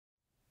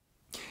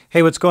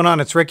Hey, what's going on?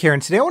 It's Rick here,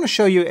 and today I want to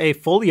show you a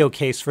folio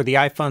case for the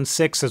iPhone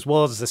 6 as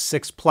well as the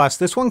 6 Plus.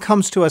 This one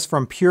comes to us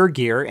from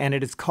PureGear, and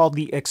it is called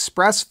the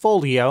Express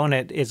Folio, and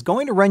it is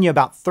going to run you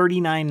about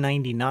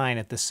 $39.99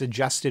 at the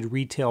suggested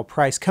retail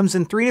price. Comes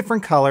in 3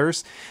 different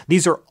colors.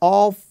 These are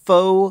all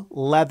faux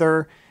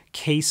leather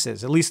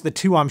cases, at least the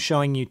two I'm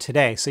showing you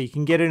today. So you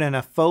can get it in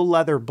a faux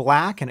leather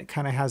black, and it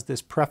kind of has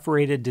this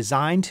perforated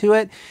design to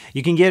it.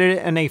 You can get it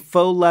in a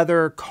faux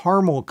leather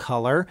caramel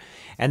color,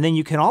 and then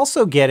you can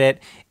also get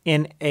it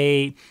in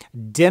a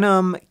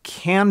denim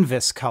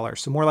canvas color,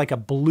 so more like a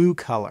blue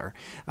color.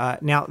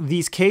 Now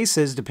these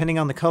cases, depending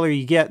on the color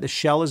you get, the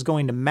shell is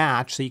going to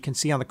match. So you can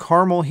see on the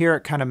caramel here,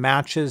 it kind of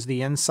matches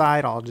the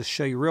inside. I'll just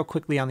show you real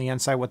quickly on the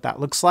inside what that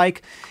looks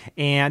like.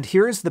 And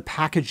here's the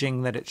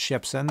packaging that it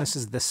ships in. This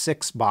is the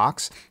 6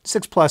 box.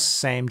 6 Plus,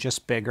 same,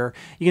 just bigger.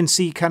 You can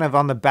see kind of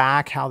on the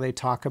back how they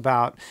talk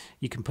about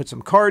you can put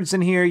some cards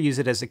in here, use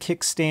it as a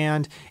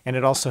kickstand, and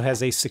it also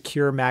has a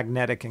secure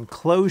magnetic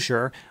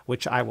enclosure,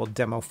 which I will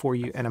demo for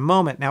you in a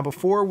moment. Now,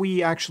 before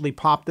we actually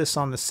pop this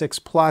on the 6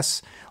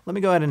 Plus, let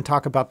me go ahead and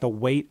talk about the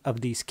weight of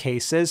these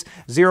cases.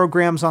 0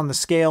 grams on the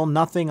scale,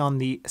 nothing on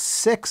the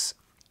 6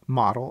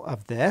 model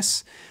of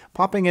this.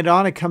 Popping it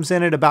on, it comes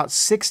in at about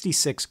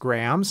 66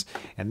 grams.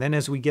 And then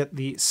as we get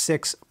the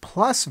 6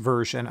 Plus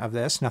version of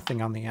this,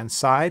 nothing on the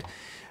inside,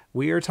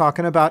 we are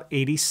talking about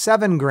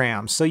 87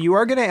 grams. So you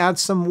are going to add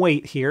some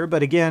weight here,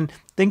 but again,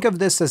 think of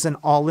this as an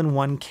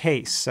all-in-one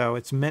case. So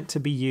it's meant to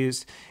be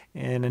used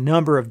in a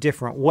number of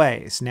different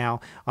ways. Now,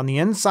 on the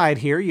inside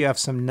here, you have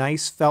some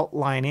nice felt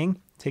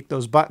lining. Take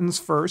those buttons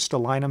first,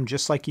 align them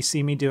just like you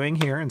see me doing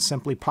here, and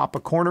simply pop a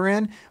corner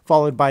in,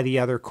 followed by the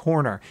other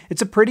corner.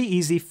 It's a pretty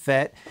easy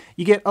fit.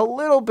 You get a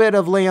little bit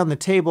of lay on the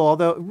table,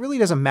 although it really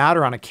doesn't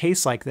matter on a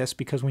case like this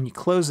because when you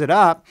close it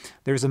up,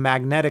 there's a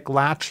magnetic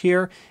latch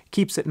here.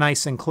 Keeps it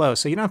nice and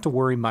close, so you don't have to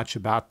worry much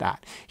about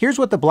that. Here's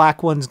what the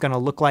black one's going to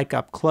look like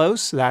up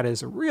close. That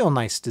is a real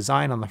nice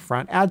design on the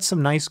front. Add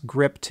some nice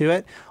grip to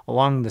it.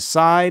 Along the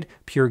side,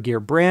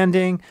 PureGear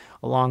branding.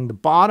 Along the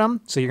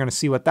bottom, so you're going to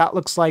see what that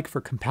looks like for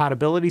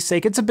compatibility's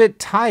sake. It's a bit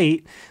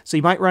tight, so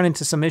you might run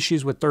into some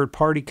issues with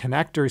third-party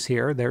connectors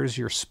here. There's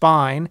your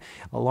spine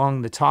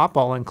along the top,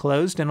 all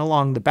enclosed, and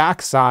along the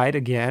back side,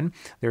 again,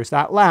 there's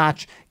that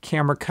latch.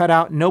 Camera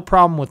cutout, no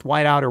problem with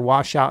whiteout or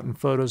washout in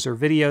photos or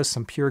videos.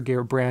 Some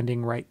PureGear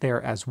branding right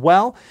there as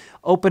well.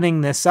 Opening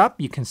this up,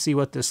 you can see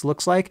what this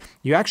looks like.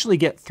 You actually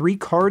get 3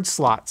 card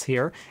slots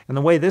here, and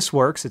the way this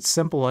works, it's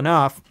simple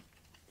enough.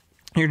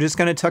 You're just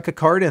going to tuck a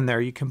card in there.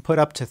 You can put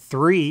up to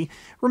 3.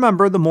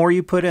 Remember, the more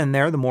you put in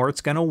there, the more it's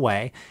going to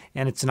weigh.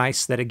 And it's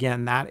nice that,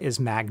 again, that is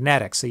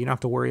magnetic, so you don't have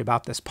to worry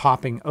about this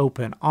popping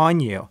open on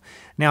you.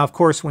 Now, of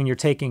course, when you're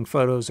taking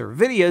photos or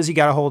videos, you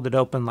got to hold it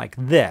open like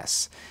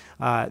this.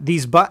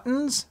 These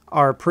buttons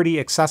are pretty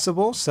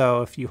accessible,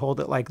 so if you hold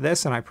it like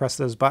this and I press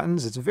those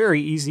buttons, it's very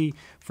easy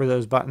for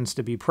those buttons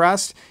to be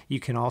pressed. You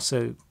can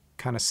also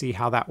kind of see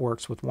how that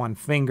works with one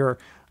finger,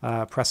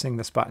 pressing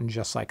this button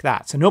just like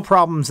that. So no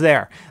problems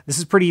there. This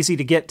is pretty easy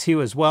to get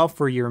to as well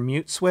for your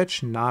mute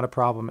switch. Not a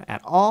problem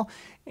at all.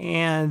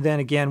 And then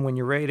again, when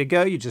you're ready to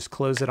go, you just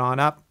close it on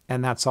up,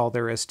 and that's all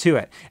there is to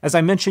it. As I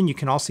mentioned, you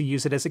can also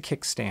use it as a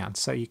kickstand.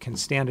 So you can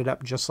stand it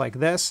up just like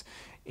this.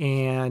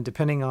 And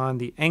depending on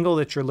the angle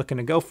that you're looking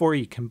to go for,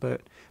 you can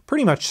put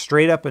pretty much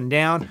straight up and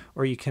down,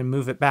 or you can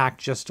move it back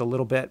just a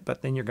little bit,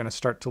 but then you're going to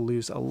start to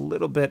lose a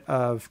little bit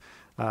of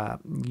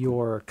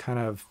your kind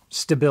of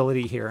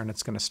stability here, and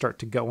it's going to start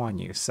to go on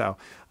you. So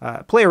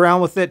play around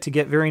with it to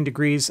get varying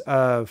degrees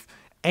of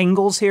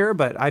angles here,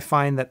 but I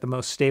find that the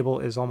most stable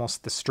is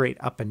almost the straight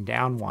up and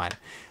down one.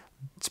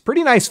 It's a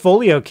pretty nice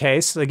folio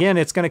case. Again,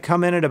 it's going to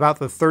come in at about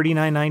the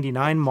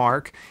 $39.99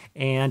 mark.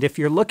 And if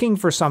you're looking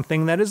for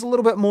something that is a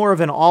little bit more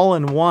of an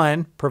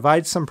all-in-one,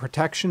 provides some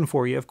protection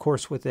for you, of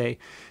course, with a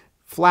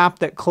flap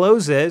that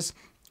closes,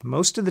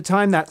 most of the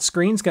time that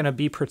screen's going to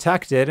be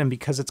protected. And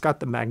because it's got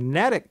the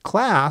magnetic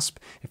clasp,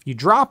 if you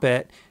drop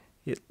it,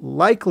 it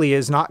likely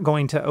is not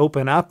going to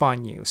open up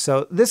on you.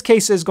 So this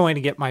case is going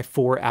to get my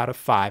 4 out of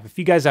 5. If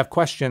you guys have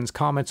questions,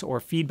 comments, or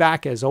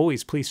feedback, as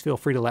always, please feel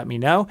free to let me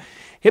know.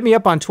 Hit me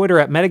up on Twitter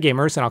at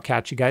metagamers, and I'll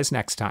catch you guys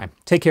next time.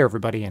 Take care,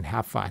 everybody, and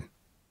have fun.